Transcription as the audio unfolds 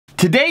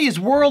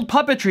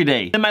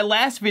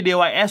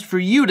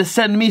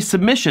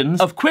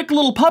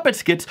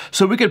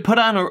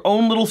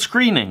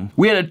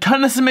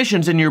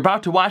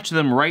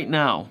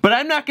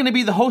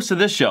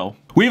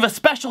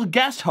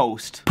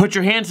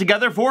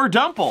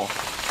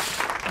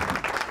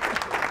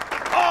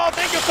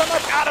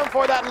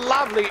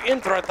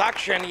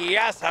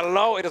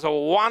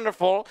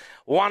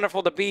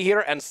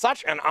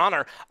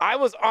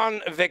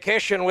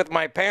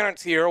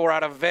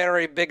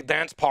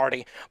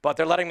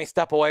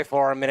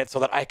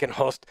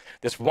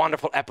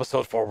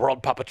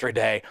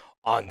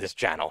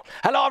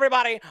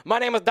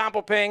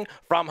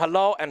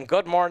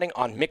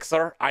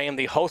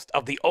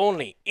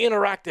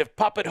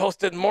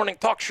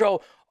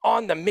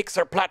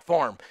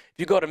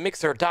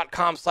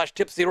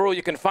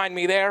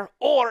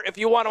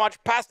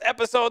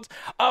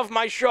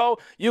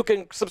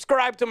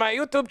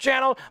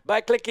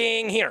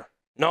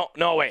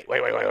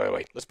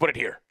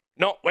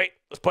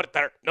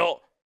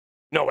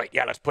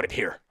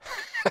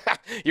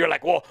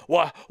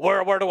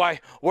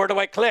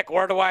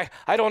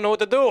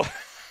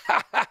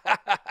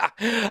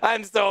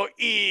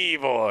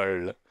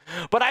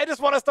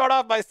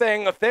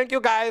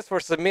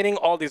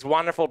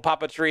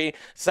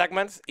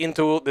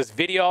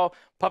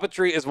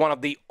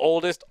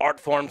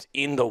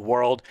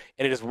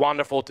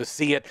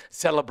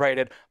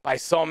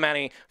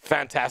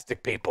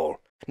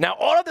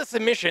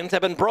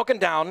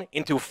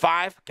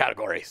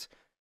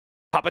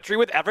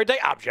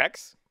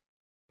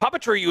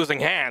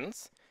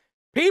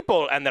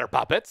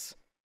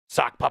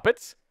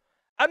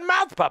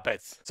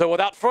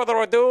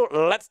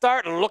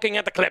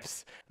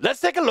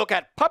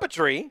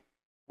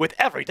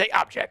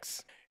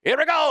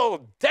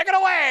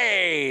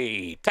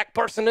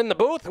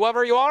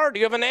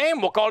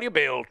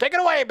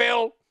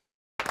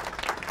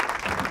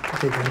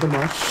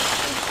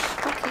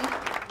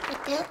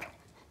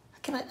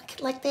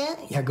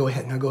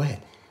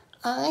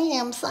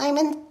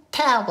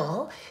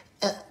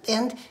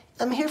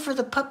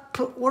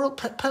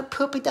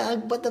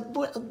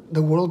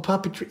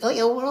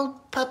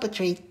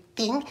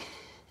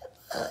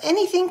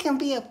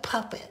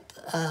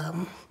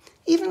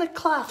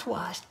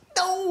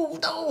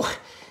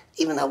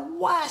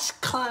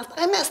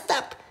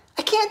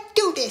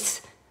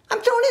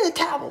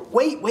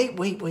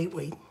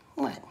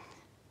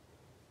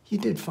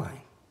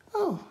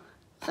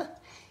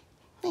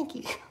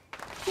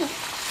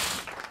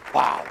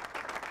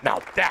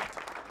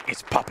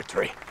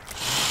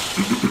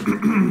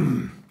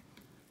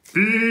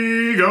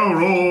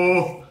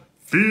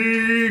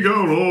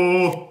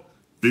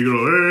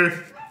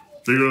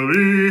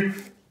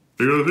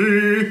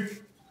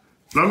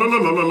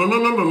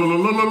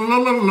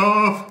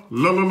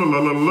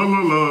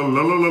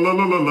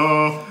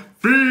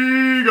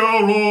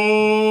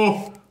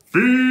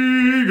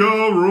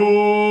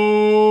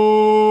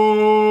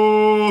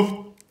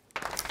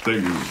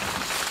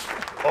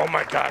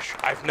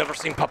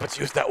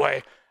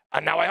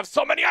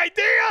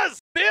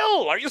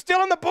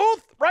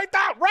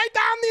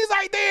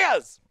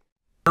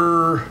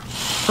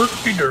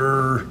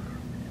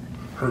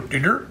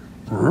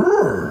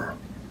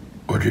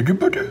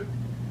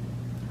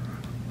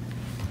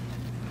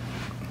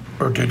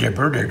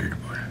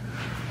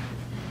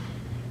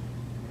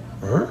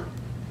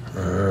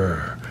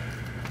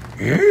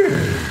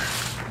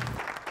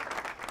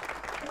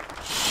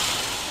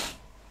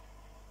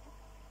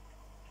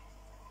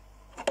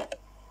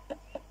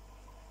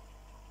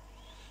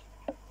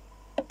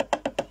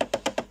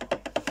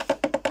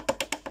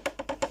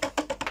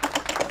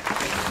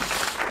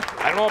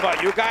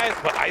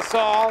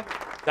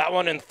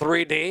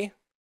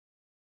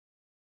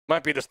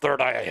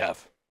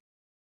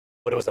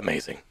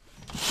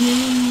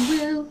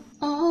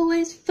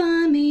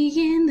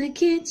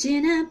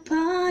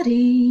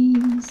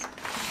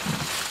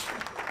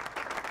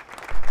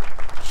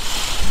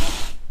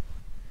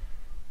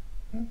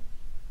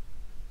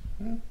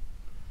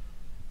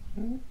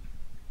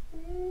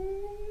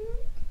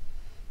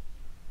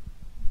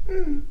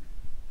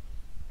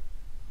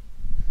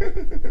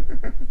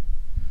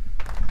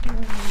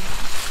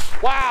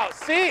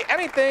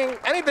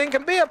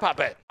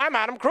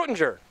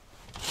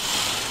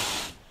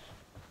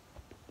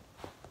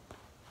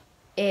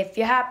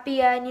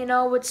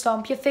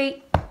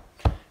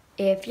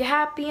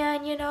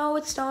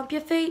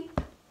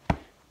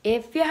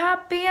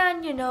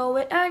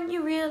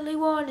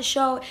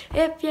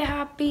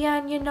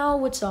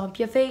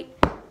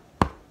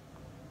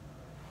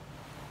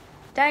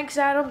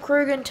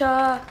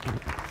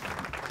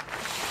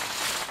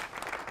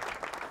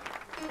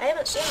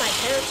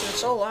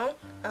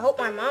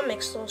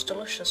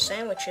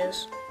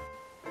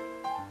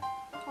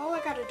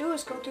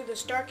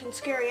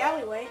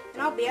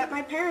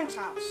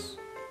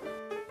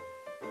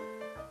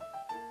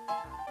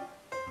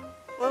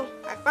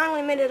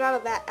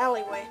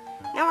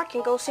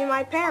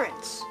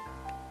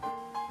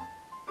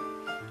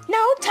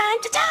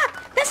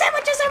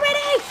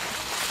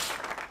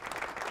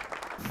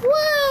Whoa,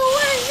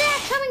 what is that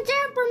coming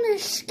down from the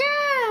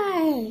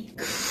sky?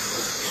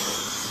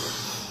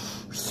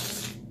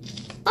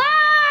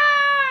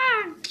 Ah!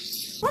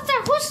 What the?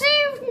 Who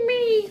saved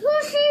me? Who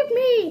saved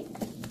me?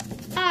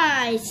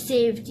 I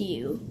saved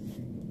you.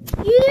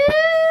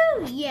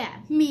 You? Yeah,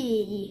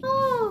 me.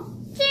 Oh,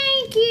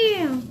 thank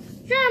you.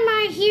 You're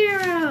my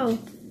hero.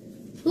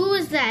 Who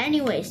is that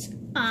anyways?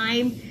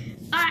 I'm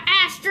an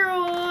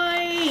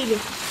asteroid.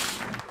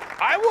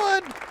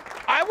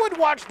 I would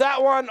watch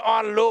that one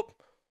on loop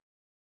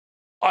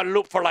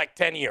for like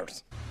 10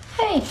 years.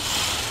 Hey,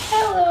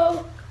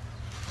 hello.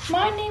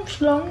 My name's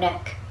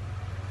Longneck.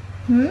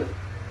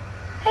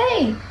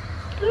 Hey,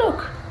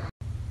 look.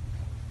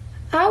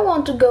 I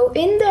want to go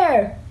in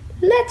there.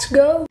 Let's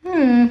go.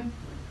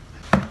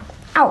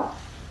 Ow.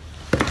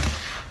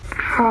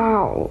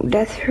 Ow,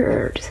 that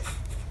hurt.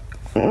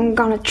 I'm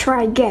gonna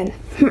try again.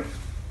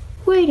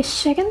 Wait a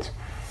second.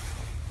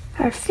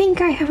 I think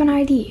I have an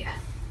idea.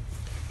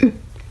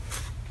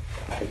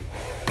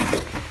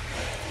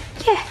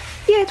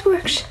 Yeah, it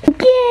works.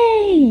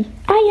 Yay!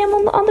 I am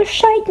on the other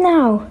side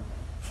now.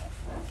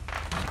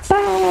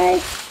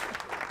 Bye.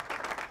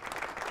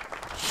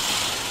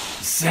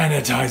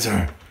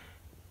 Sanitizer.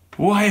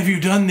 Why have you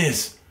done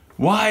this?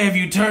 Why have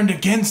you turned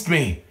against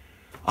me?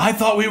 I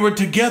thought we were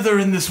together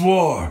in this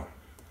war.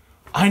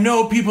 I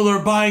know people are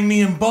buying me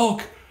in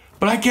bulk,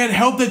 but I can't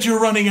help that you're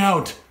running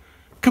out.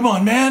 Come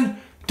on, man.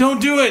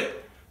 Don't do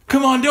it.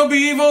 Come on, don't be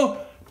evil.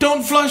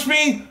 Don't flush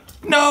me.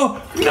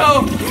 No,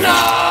 no,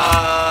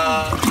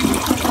 no!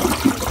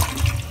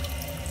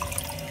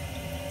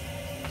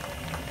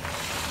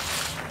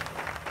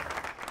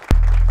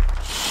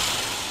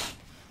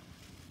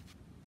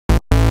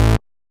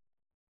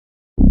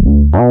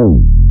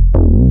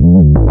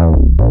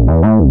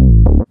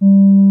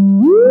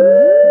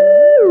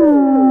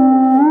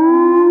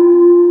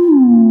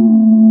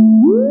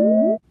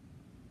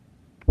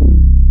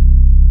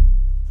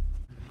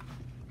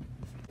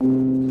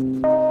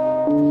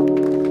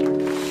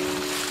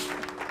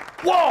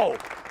 Whoa!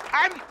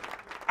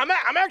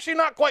 I'm actually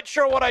not quite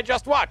sure what I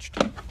just watched.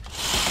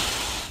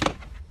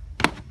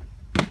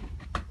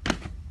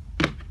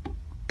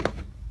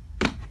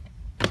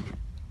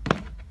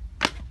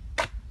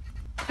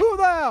 Who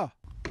there?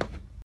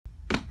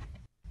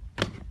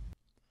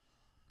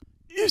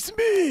 It's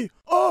me,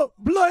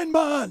 blind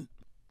man.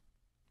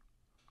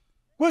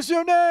 What's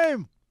your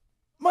name?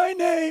 My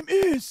name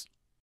is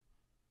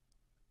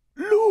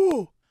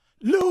Lou.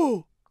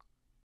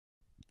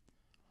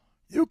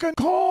 You can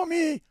call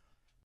me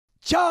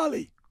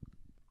Charlie.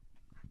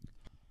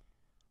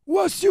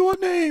 What's your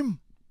name?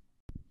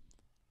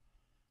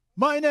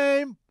 My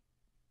name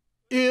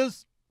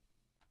is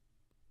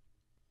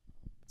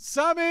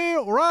Sammy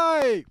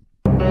Rai.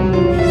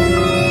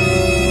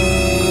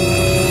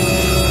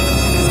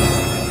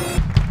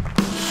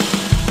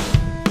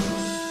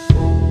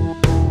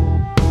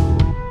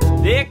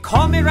 They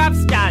call me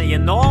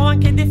Rapscallion, no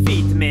one can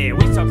defeat me.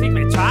 We some think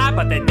may try,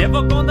 but they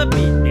never gonna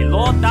beat me.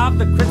 Lord of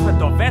the Christmas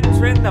door,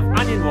 veteran of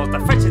onion rolls, the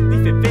freshest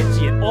beef and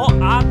veggie, and all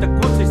at the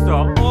grocery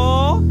store.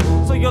 Oh,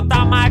 so you're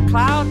down my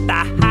cloud?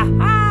 Da ha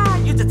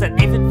ha! You just an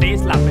infant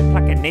face laughing,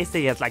 plucking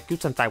naysayers like you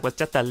since I was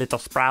just a little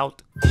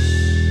sprout.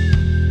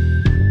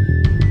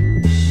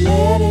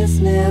 Lettuce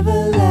never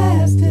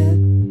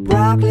lasted,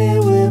 broccoli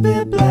will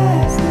be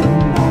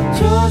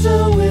blasted,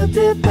 Georgia will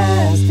be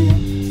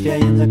blasted.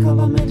 Scallions are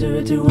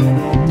complimentary to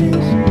any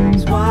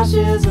dish. Squash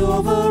is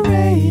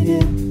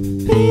overrated.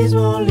 Peas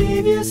won't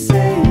leave you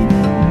sated.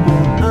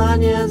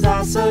 Onions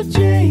are so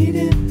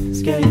jaded.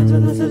 Scallions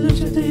are the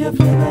solution to your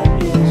flavor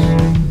dish.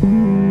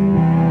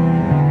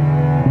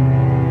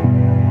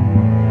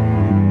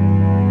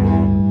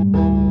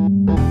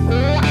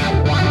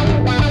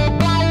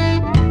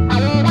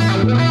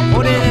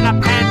 Put it in a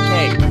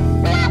pancake.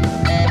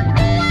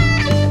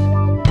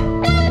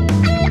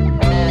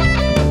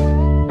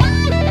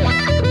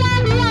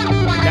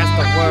 That's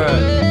the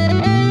word.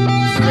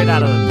 Straight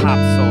out of the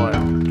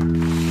topsoil.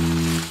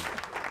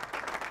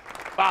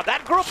 Wow,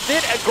 that group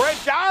did a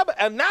great job,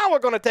 and now we're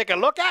going to take a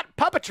look at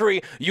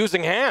puppetry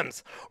using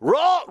hands.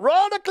 Roll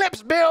the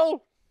clips,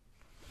 Bill.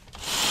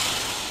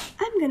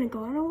 I'm gonna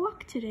go on a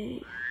walk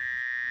today.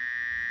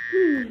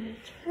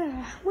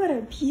 What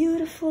a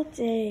beautiful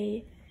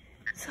day.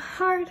 It's a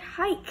hard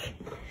hike.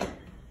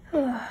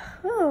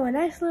 Oh, a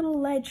nice little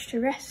ledge to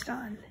rest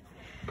on.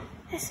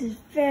 This is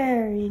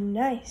very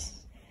nice.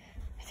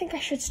 I think I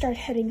should start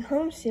heading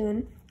home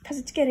soon, because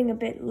it's getting a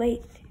bit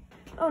late.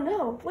 Oh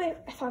no, wait,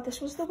 I thought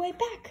this was the way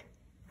back.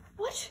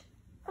 What?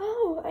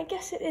 Oh, I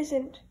guess it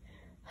isn't.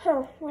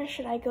 Oh, where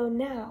should I go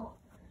now?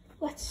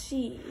 Let's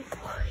see.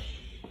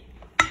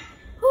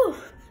 Ooh,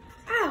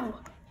 ow,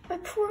 my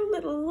poor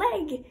little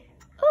leg.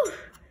 Ooh.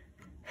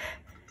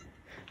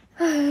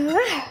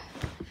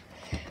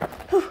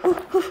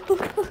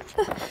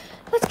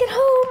 Let's get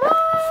home.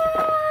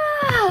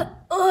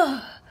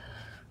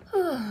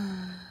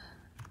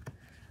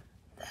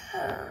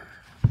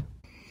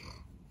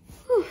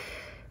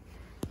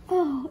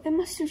 Oh, it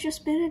must have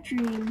just been a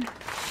dream.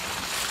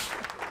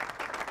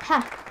 Ha!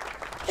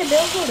 The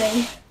Bill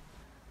today.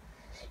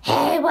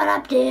 Hey, what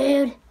up,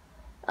 dude?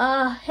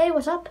 Hey,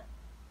 what's up?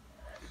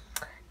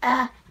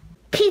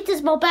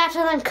 Pizza's more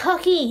better than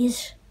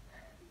cookies.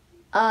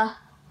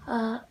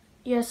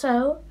 Yeah,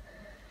 so?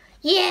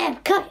 Yeah,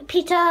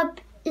 pizza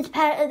is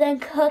better than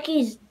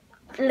cookies,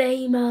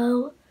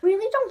 lame-o.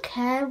 Really don't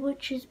care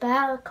which is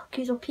better,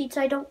 cookies or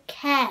pizza. I don't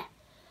care.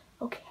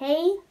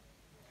 Okay?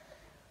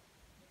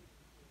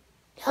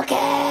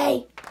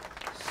 Okay.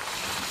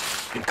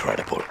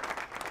 Incredible.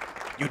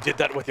 You did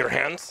that with your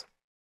hands?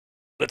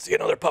 Let's see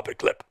another puppet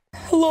clip.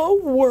 Hello,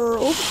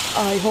 world.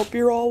 I hope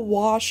you're all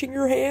washing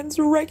your hands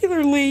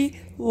regularly,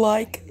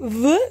 like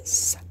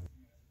this.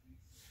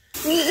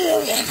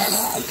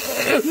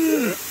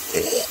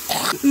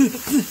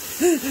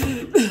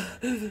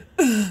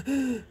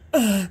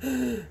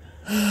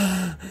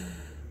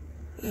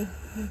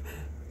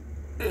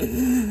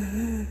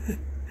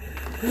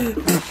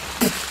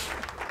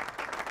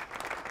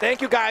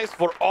 Thank you guys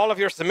for all of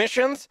your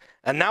submissions,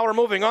 and now we're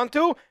moving on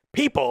to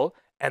people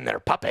and their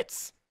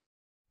puppets.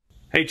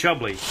 Hey,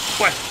 Chubbly,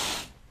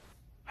 question.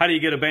 How do you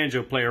get a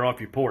banjo player off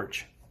your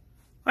porch?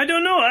 I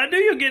don't know. How do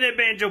you get a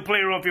banjo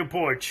player off your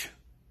porch?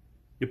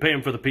 You pay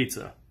him for the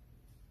pizza.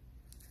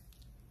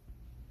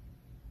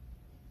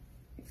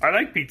 I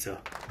like pizza.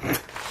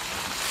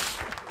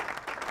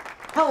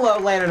 Hello,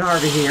 Landon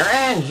Harvey here,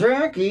 and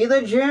Jackie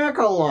the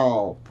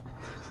Jackalope.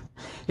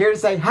 Here to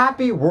say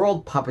Happy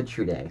World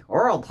Puppetry Day.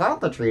 World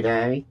Puppetry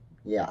Day?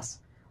 Yes.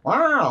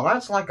 Wow,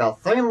 that's like a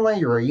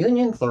family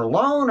reunion for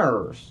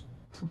loners.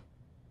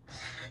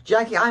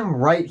 Jackie, I'm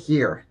right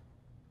here.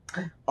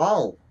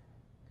 Oh.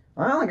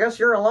 Well, I guess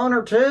you're a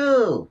loner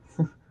too.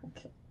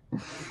 Okay.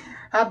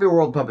 Happy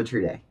World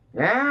Puppetry Day.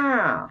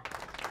 Yeah.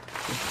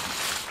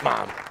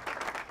 Mom.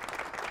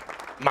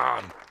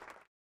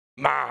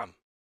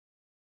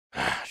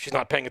 She's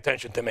not paying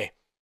attention to me.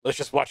 Let's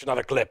just watch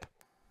another clip.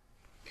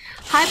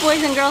 Hi,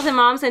 boys and girls and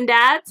moms and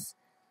dads.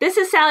 This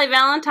is Sally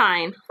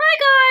Valentine. Hi,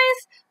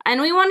 guys.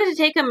 And we wanted to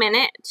take a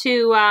minute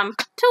to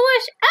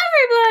wish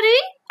everybody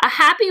a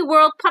happy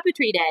World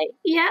Puppetry Day.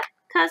 Yeah,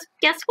 because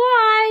guess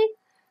why?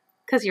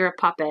 Because you're a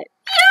puppet.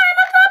 Yeah, I'm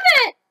a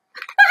puppet.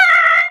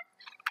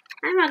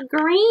 I'm a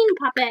green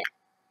puppet.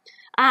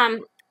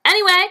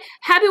 Anyway,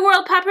 happy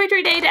World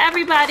Puppetry Day to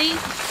everybody.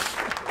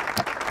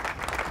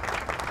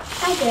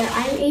 Hi there,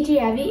 I'm AJ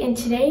Abby, and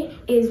today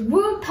is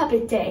World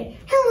Puppet Day.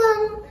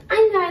 Hello,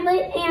 I'm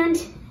Violet,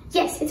 and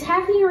yes, it's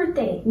happy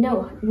birthday.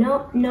 No,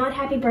 not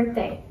happy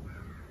birthday.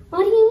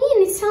 What do you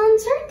mean? It's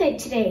Helen's birthday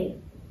today.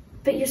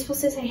 But you're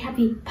supposed to say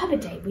Happy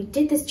Puppet Day. We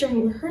did this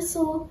during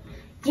rehearsal.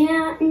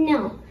 Yeah,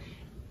 no.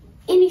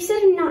 And you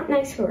said a not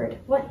nice word.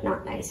 What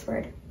not nice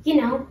word? You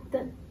know,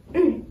 the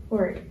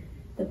word.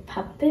 The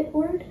puppet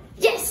word?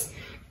 Yes!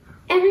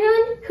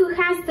 Everyone who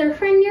has their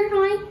friend near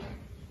high,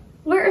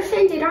 we're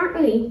offended, aren't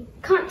we?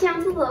 Comment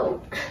down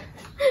below.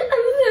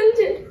 I'm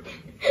offended.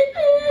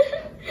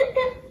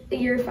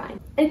 You're fine.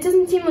 It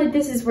doesn't seem like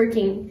this is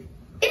working.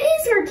 It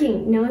is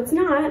working. No, it's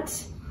not.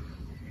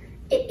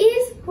 It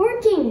is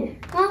working.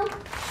 Well,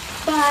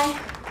 bye.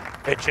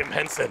 Hey, Jim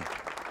Henson.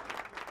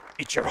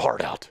 Eat your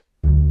heart out.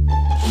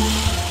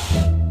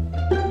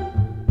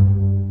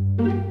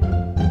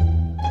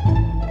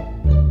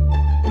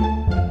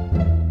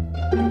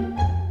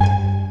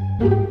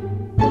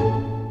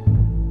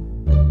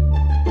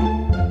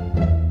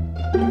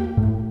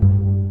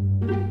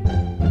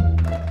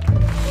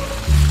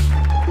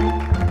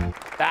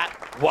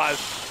 Was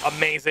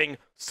amazing,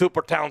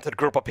 super talented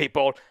group of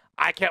people.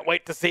 I can't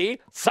wait to see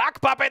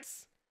sock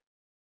puppets,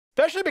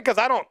 especially because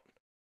I don't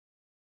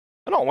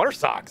wear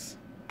socks.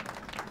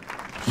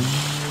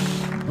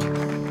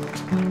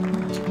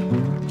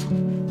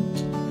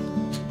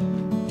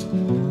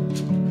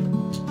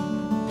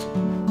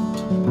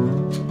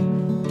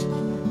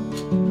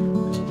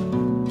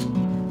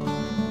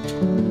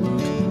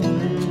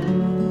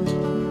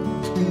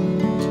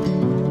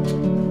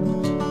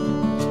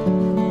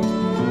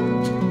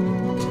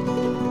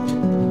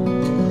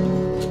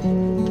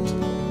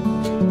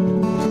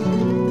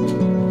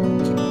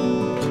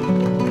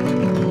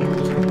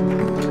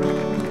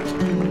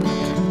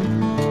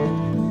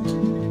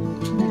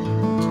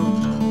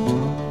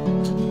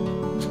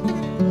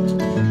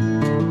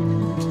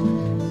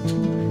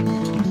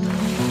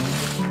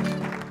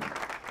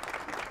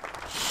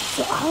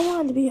 So I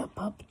wanted to be a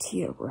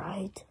puppeteer,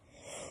 right?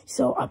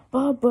 So I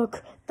bought a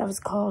book that was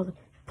called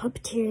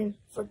Puppeteering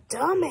for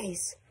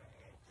Dummies.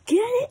 Get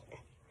it?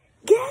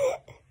 Get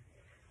it?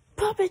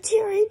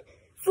 Puppeteering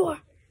for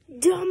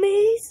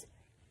Dummies?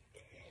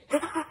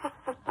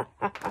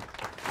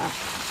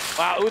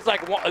 Wow, it was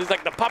like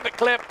the puppet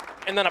clip,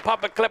 and then a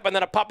puppet clip, and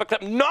then a puppet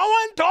clip. No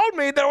one told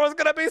me there was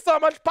gonna be so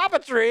much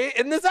puppetry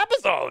in this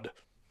episode.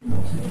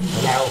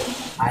 Hello,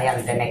 I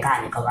am the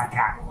mechanic of a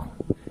truck.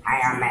 I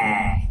am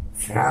a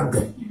frog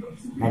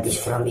that is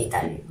from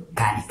Italy.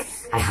 Mechanic.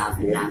 I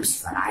have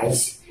lamps for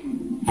eyes,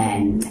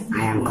 and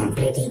I am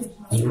completely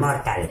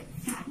immortal.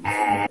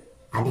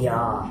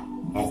 Adio.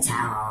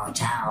 Ciao,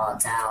 ciao,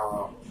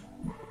 ciao.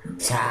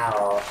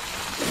 Ciao.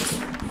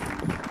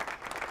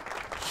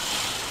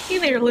 Hey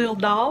there, little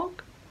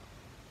dog.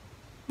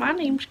 My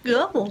name's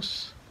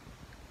Gubbles.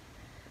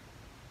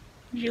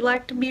 Would you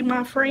like to be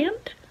my friend?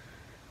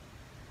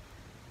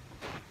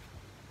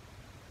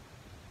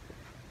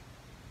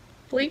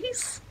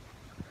 Please?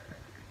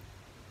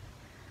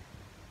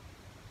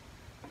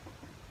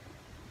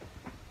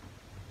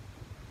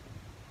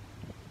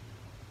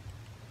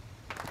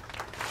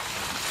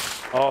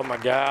 Oh my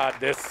God,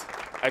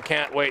 I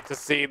can't wait to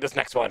see this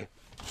next one.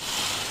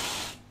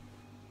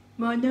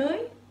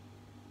 Money?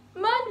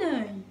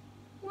 Money?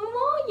 Where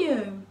are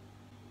you?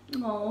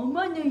 Oh,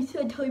 Money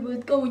said he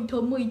was going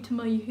to meet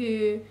me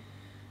here.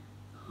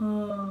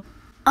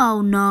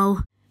 Oh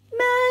no.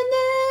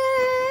 Money!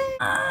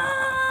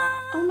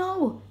 Oh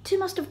no, Tim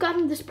must have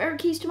gotten the spare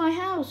keys to my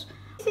house.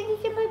 I think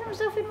he can let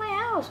himself in my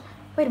house.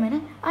 Wait a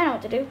minute, I know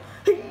what to do.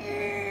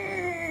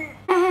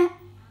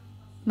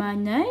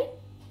 Money?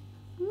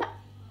 Where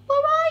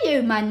are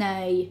you,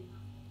 Money?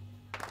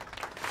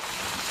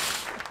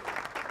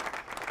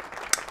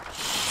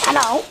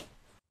 Hello?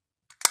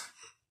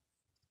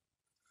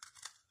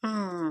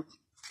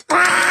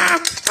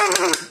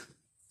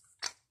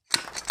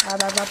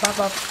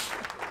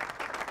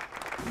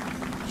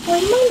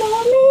 Where's my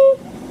mommy?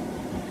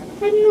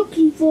 I'm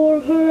looking for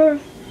her.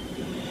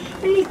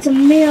 I need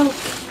some milk.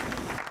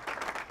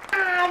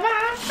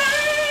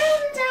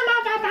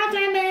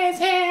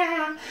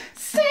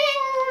 Sing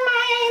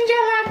my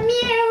angel of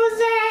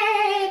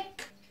music.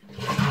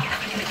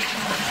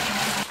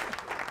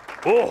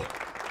 Oh,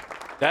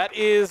 that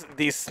is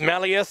the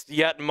smelliest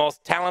yet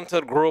most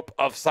talented group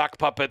of sock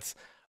puppets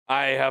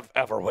I have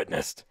ever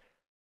witnessed.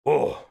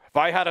 Oh, if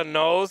I had a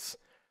nose,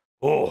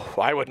 oh,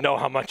 I would know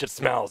how much it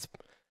smells.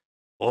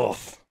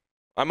 Oof.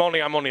 I'm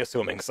only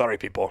assuming. Sorry,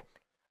 people.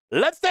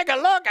 Let's take a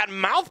look at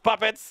mouth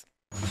puppets.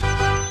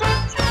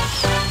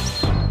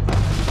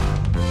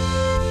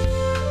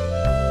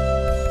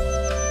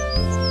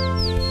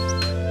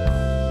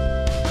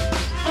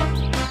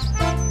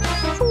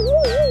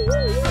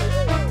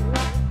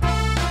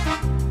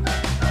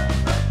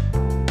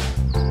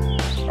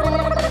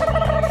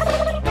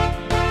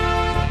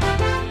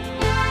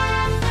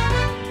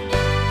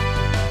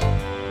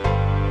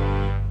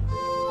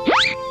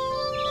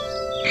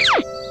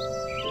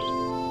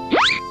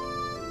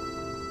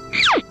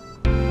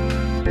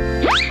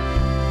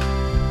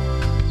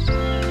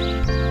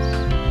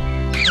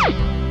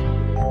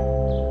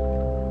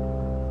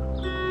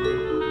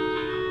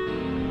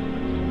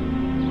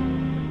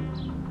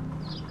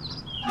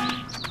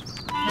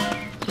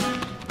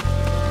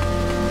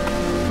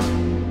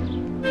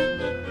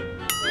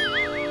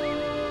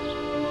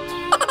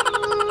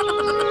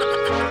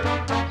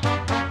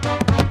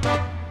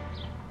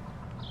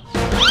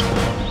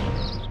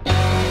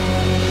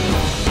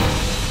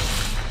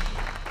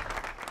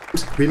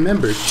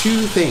 Remember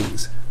 2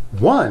 things.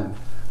 1,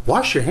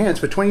 wash your hands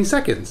for 20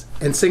 seconds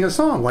and sing a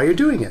song while you're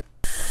doing it.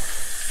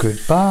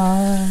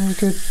 Goodbye,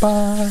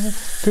 goodbye,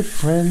 good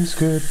friends,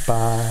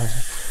 goodbye.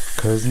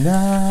 'Cause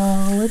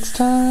now it's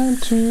time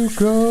to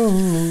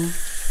go.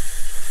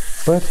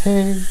 But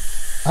hey,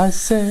 I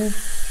say,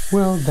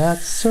 well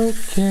that's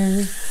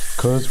okay.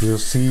 'Cause we'll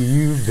see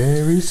you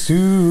very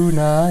soon,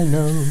 I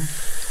know.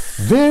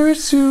 Very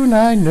soon,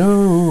 I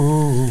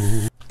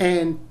know.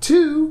 And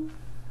 2,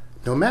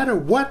 no matter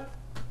what,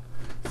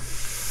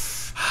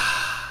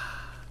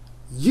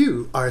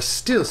 you are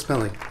still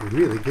smelling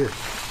really good.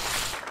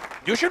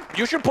 You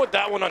should put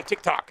that one on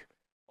TikTok.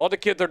 All the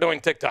kids are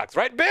doing TikToks,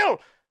 right, Bill?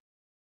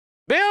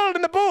 Bill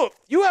in the booth,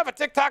 you have a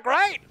TikTok,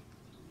 right?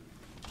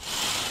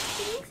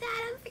 Thanks,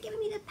 Adam, for giving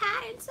me the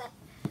pattern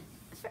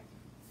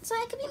so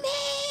I could be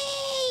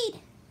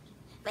made.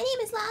 My name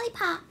is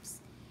Lollipops,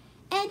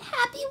 and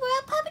happy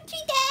World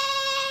Puppetry Day!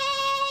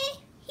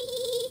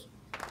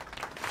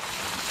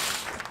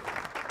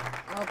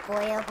 Oh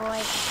boy,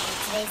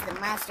 today's the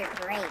monster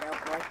parade, oh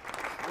boy.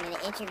 I'm going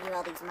to interview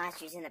all these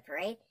monsters in the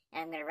parade,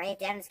 and I'm going to write it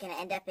down. It's going to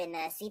end up in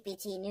a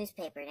CPT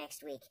newspaper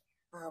next week.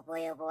 Oh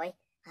boy.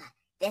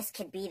 This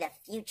could be the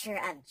future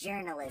of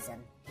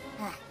journalism.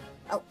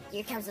 Oh,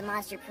 here comes the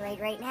monster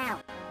parade right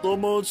now. The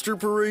monster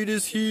parade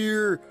is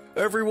here!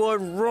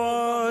 Everyone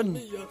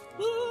run!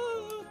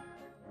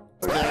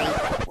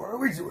 Why are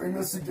we doing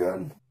this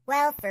again?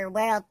 Well, for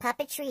World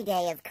Puppetry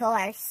Day, of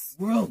course.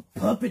 World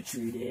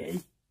Puppetry Day?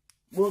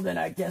 Well, then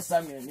I guess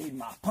I'm gonna need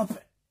my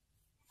puppet.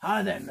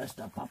 Hi there,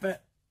 Mr. Puppet.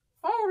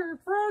 Howdy,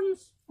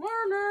 friends.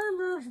 My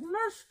name is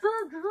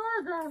Mr.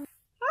 Dragon.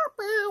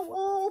 Happy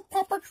World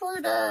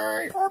Puppetry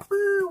Day!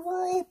 Happy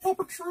World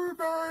Puppetry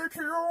Day to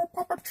you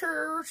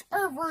puppeteers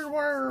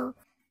everywhere!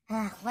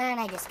 Why don't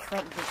I just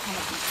quit and become a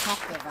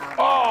detective all day?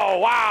 Oh,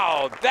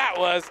 wow, that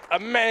was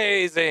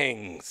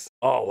amazing.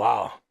 Oh,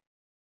 wow.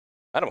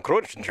 Adam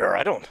Krutinger,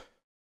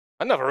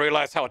 I never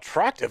realized how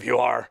attractive you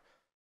are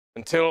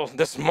until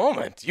this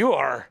moment. You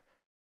are,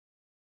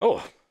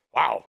 oh,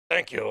 wow,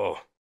 thank you.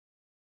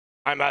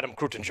 I'm Adam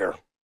Krutinger.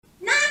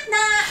 Knock,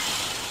 knock!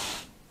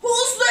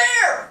 Who's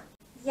there?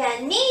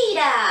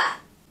 Yanita!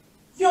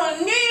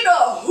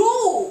 Yanita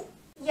who?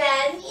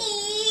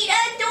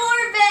 Yanita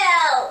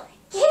doorbell!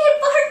 Get it,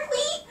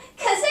 Barkley?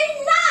 'Cause I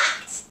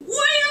knocked!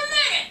 Wait a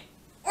minute!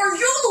 Are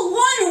you the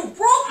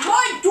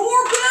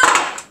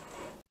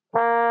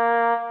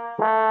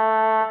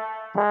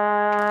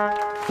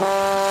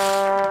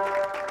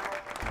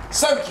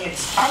So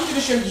kids, I'm going to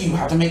show you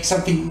how to make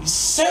something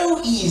so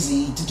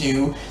easy to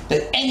do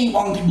that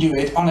anyone can do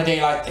it on a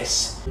day like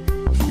this.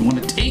 You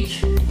want to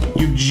take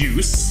your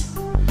juice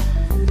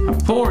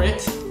and pour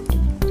it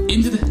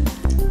into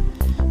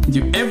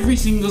every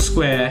single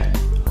square.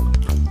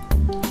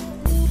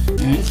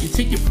 And you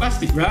take your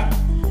plastic wrap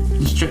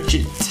and stretch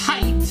it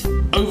tight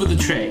over the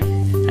tray.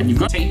 And you've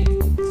got to take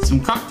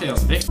some cocktail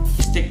sticks.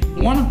 You stick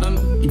one of them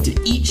into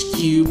each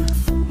cube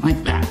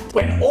like that.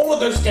 When all of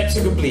those steps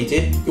are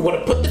completed, you want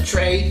to put the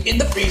tray in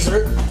the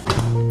freezer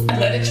and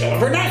let it chill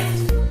overnight.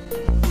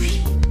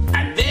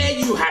 And there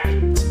you have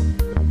it.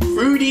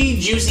 Fruity,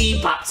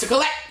 juicy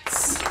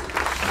popsiclettes.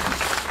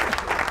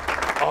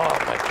 Oh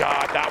my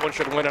God, that one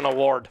should win an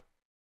award.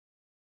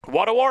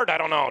 What award? I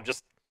don't know.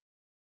 Just,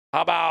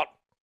 how about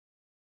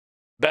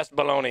best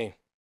bologna?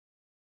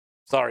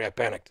 Sorry, I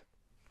panicked.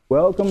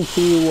 Welcome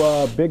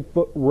to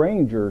Bigfoot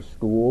Ranger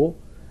School,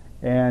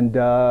 and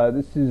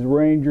this is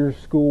Ranger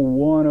School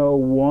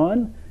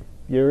 101.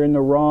 If you're in the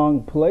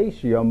wrong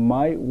place, you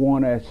might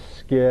want to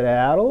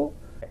skedaddle.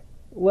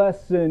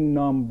 Lesson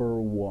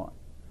number 1.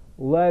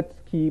 Let's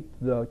keep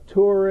the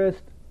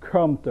tourist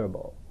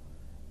comfortable,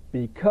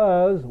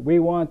 because we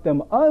want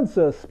them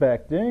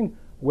unsuspecting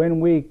when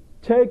we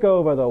take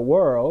over the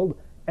world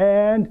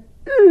and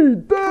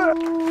eat that!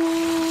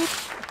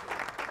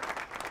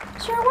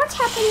 Sure, what's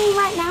happening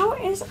right now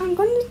is I'm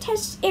going to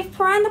test if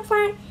Piranha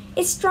Plant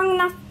is strong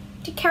enough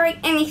to carry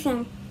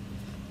anything.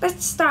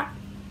 Let's start.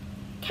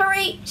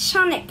 Carry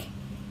Sonic.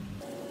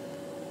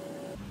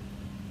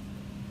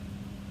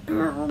 Do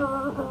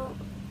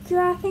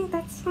I think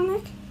that's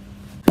Sonic?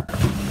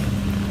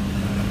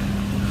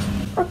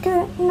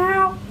 Okay,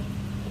 now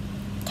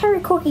carry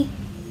Cookie.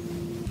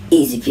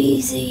 Easy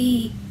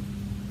peasy.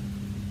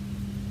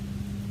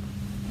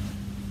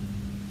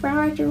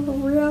 Wow, I do a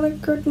really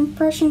good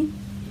impression.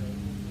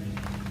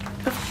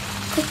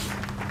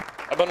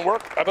 I've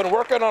been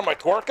working on my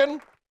twerking.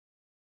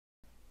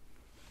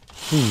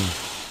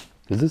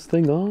 Is this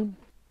thing on?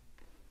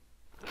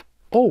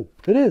 Oh,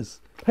 it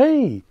is.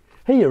 Hey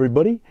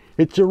everybody,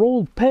 it's your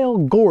old pal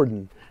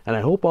Gordon, and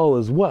I hope all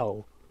is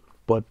well.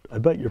 But I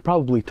bet you're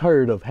probably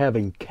tired of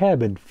having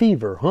cabin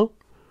fever, huh?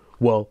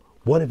 Well,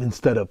 what if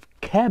instead of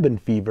cabin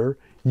fever,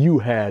 you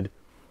had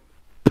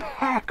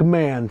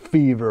Pac-Man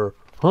fever,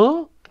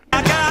 huh?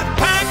 I got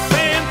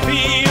Pac-Man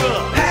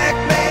fever.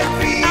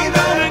 Pac-Man fever. I'm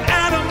going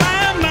out of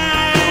my mind.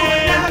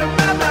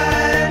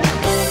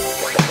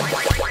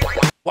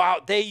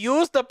 Wow, they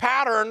used the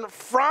pattern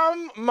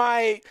from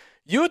my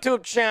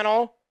YouTube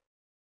channel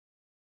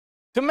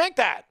to make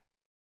that.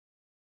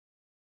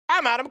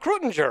 I'm Adam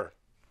Krutinger.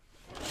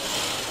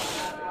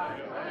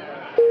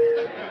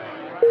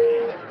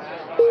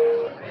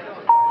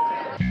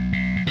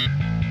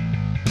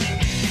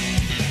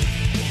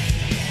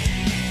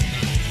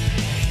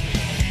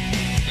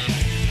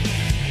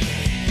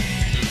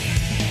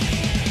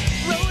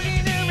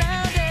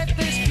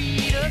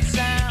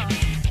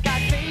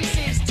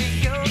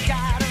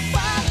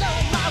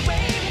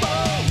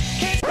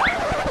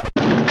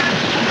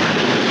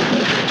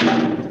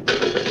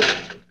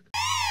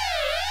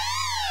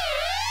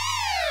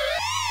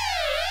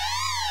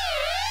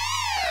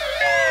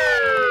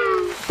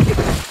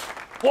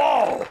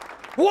 Whoa!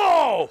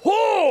 Whoa!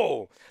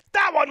 Whoa!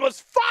 That one was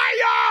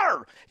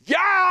fire!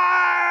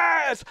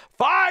 Yes!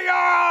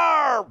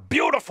 Fire!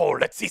 Beautiful.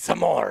 Let's see some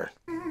more.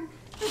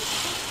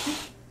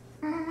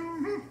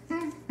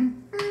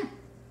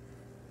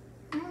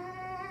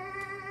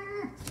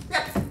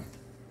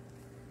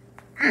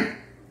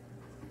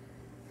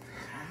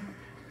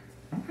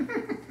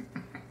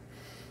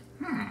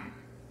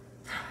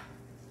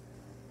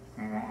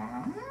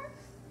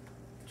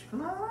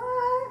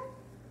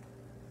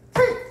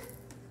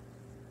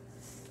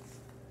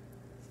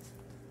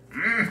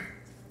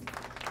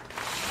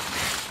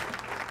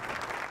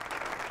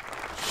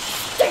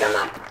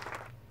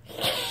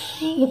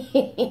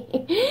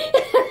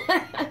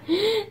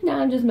 No,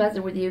 I'm just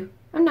messing with you.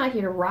 I'm not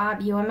here to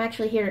rob you. I'm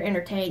actually here to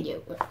entertain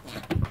you.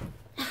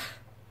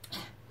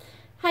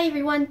 Hi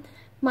everyone,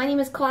 my name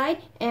is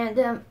Clyde,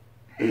 and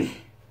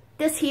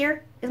this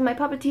here is my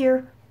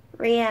puppeteer,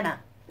 Rihanna.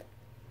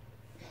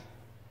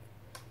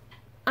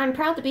 I'm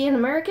proud to be an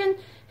American,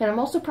 and I'm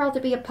also proud to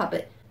be a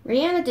puppet.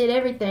 Rihanna did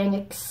everything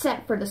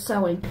except for the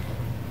sewing.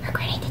 Her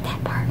granny did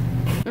that part.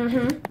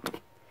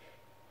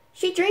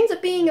 She dreams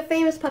of being a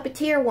famous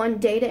puppeteer one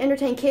day to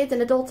entertain kids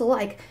and adults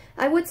alike.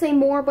 I would say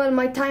more, but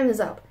my time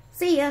is up.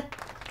 See ya.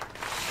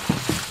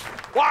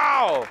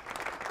 Wow!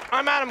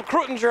 I'm Adam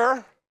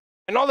Krutinger,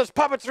 and all this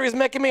puppetry is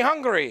making me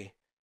hungry.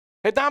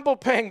 Hey,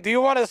 Dumpleping, do you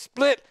want to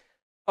split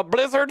a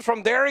blizzard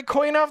from Dairy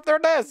Queen after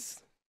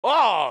this?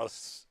 Oh,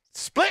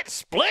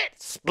 split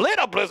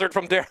a blizzard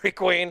from Dairy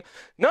Queen.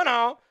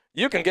 No,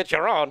 you can get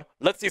your own.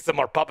 Let's see some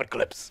more puppet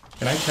clips.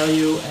 Can I tell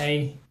you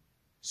a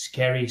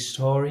scary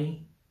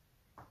story?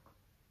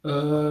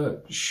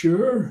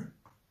 Sure.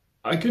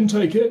 I can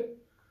take it.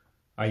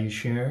 Are you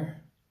sure?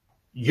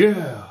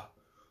 Yeah,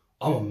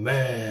 I'm a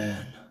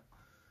man.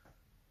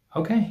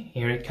 Okay,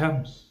 here it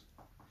comes.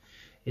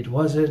 It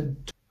was a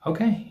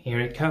Okay, here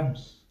it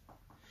comes.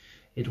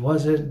 It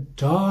was a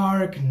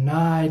dark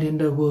night in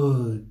the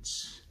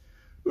woods.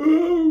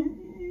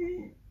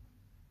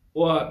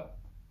 What?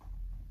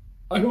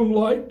 I don't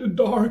like the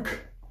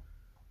dark.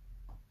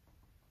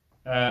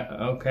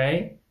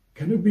 Okay.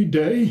 Can it be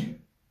day?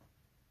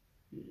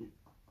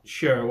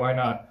 Sure, why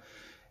not?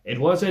 It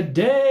was a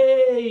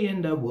day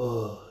in the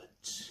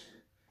woods,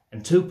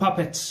 and two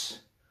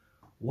puppets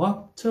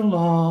walked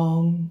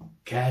along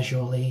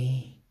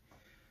casually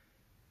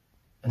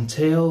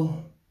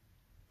until,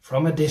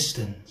 from a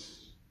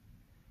distance,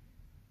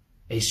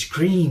 a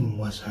scream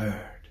was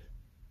heard.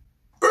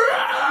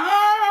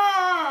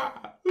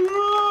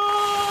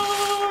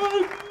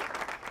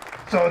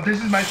 So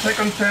this is my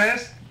second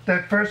test.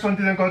 The first one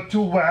didn't go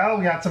too well.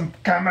 We had some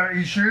camera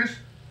issues,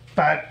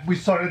 but we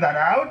sorted that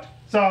out.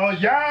 So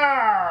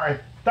yeah,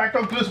 that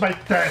concludes my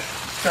test.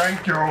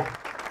 Thank you.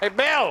 Hey,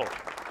 Bill!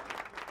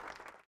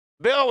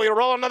 Bill, will you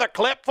roll another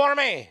clip for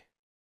me?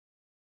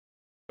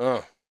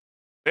 Bill?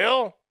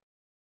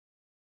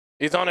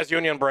 He's on his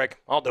union break.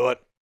 I'll do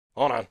it.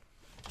 Hold on.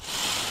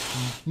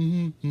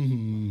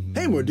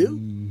 Hey,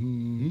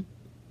 Mordu.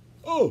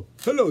 Oh,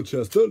 hello,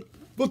 Chester.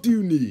 What do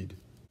you need?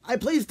 I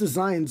placed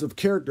designs of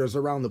characters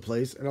around the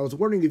place, and I was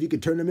wondering if you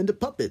could turn them into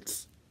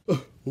puppets.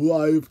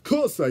 Why, of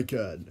course I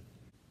can.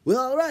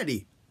 Well,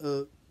 alrighty.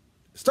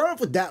 Start off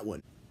with that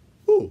one.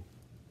 Oh,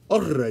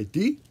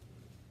 alrighty.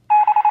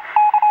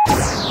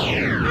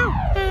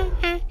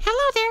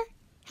 Hello there.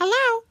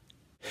 Hello.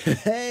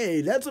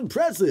 Hey, that's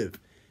impressive.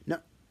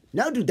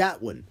 Now do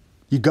that one.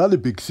 You got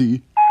it, Big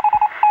C.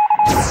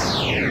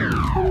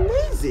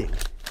 Amazing.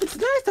 It's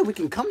nice that we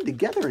can come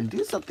together and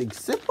do something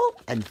simple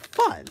and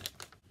fun.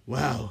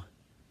 Wow.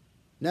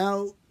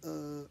 Now,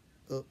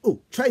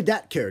 try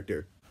that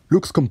character.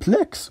 Looks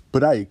complex,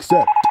 but I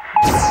accept.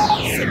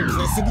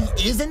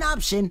 Simplicity is an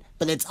option,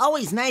 but it's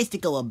always nice to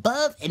go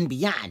above and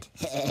beyond.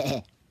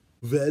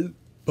 Well,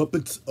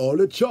 puppets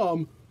are a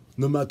charm.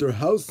 No matter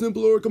how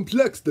simple or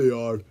complex they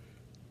are,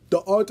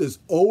 the art is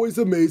always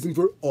amazing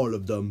for all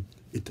of them.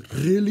 It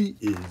really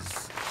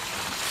is.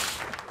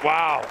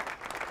 Wow.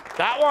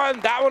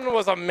 That one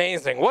was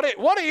amazing. What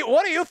do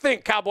you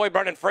think, Cowboy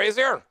Brendan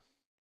Fraser?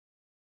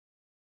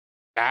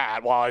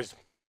 That was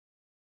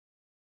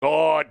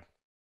good.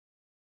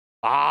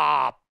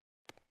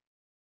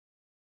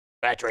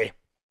 Puppetry.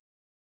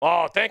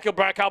 Oh, thank you,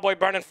 Cowboy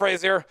Brendan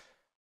Fraser.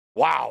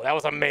 Wow, that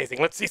was amazing.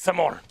 Let's see some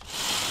more.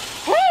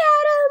 Hey,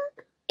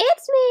 Adam.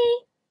 It's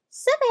me,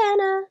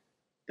 Savannah.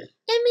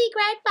 And me,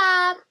 Greg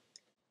Bob.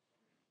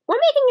 We're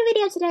making a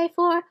video today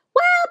for World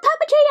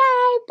Puppetry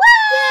Day. Woo!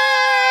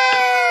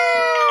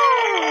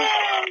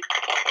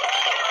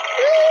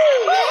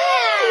 Yeah!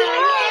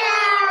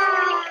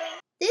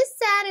 This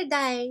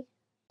Saturday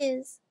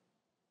is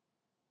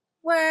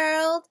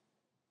World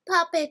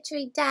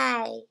Puppetry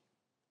Day.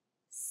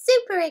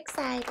 Super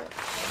excited.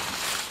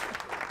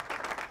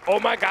 Oh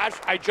my gosh,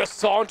 I just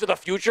saw into the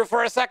future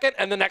for a second,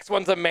 and the next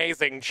one's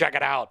amazing. Check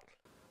it out.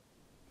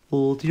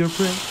 Hold your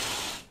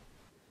breath.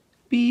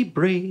 Be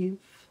brave.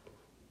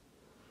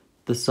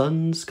 The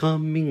sun's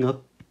coming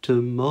up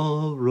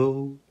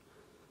tomorrow.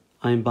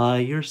 I'm by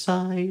your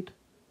side,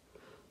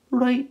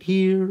 right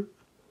here,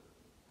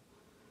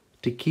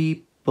 to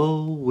keep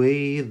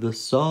away the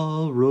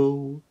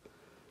sorrow.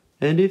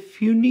 And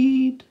if you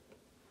need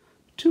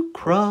to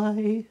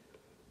cry,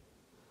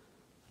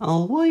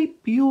 I'll wipe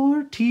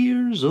your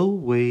tears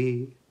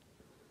away.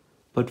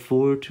 But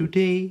for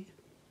today,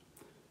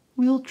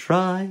 we'll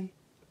try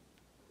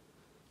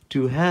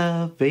to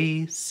have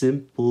a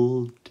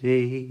simple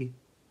day.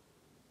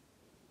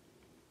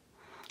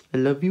 I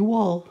love you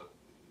all.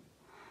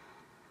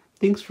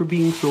 Thanks for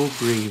being so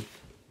brave.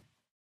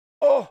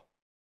 Oh,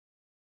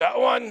 that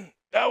one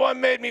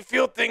made me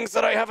feel things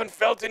that I haven't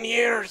felt in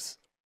years.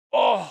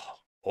 Oh,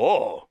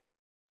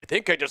 I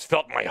think I just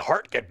felt my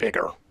heart get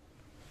bigger.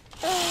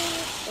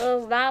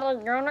 Is that a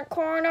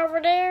unicorn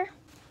over there?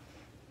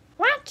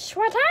 Watch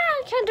what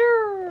I can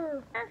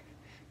do.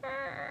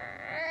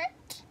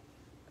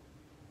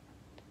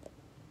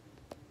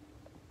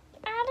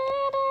 I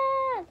did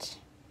it.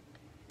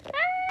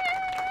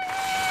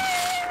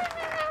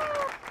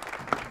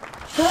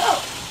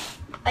 Help!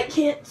 I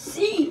can't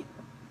see.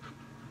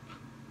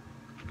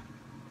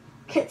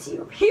 Can't see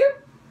over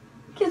here.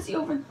 Can't see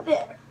over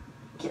there.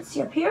 Can't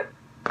see up here.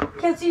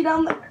 Can't see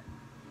down there.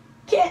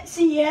 Can't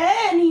see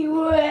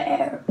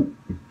anywhere.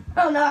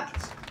 Oh no,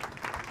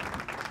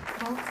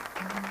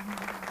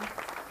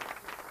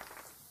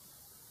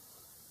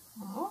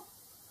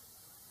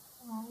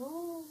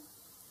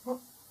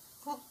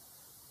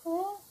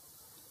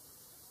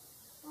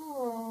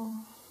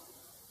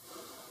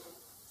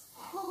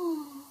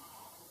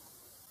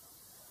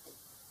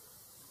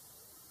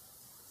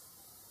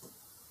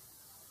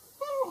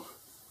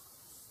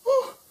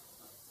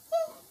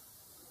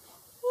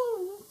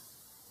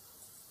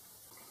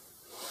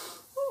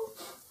 I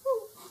can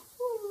see.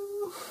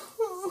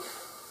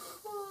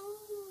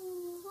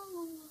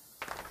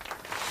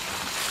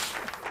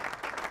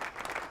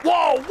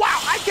 Whoa, wow,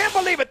 I can't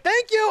believe it.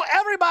 Thank you,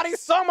 everybody,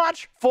 so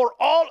much for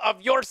all of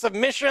your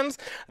submissions.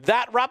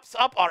 That wraps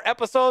up our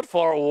episode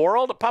for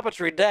World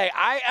Puppetry Day.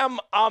 I am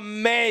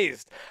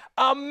amazed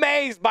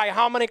by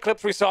how many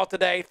clips we saw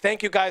today.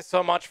 Thank you guys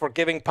so much for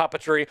giving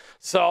puppetry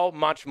so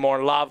much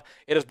more love.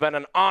 It has been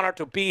an honor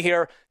to be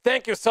here.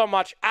 Thank you so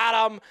much,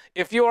 Adam.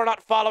 If you are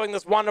not following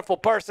this wonderful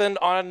person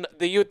on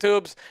the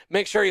YouTubes,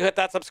 make sure you hit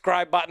that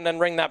subscribe button and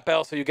ring that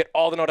bell so you get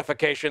all the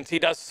notifications. He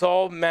does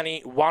so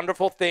many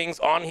wonderful things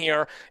on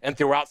here and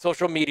throughout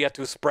social media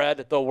to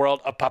spread the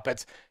world of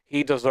puppets.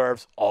 He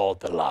deserves all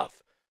the love.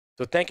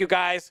 So thank you,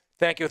 guys.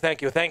 Thank you,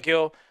 thank you, thank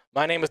you.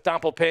 My name is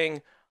Dompel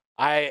Ping.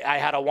 I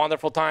had a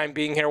wonderful time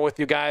being here with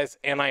you guys,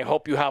 and I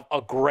hope you have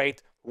a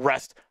great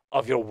rest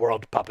of your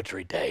World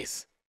Puppetry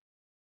days.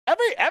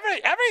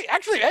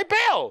 Actually, hey,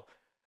 Bill,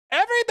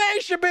 every day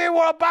should be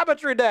World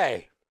Puppetry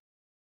Day.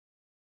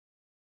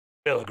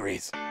 Bill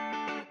agrees.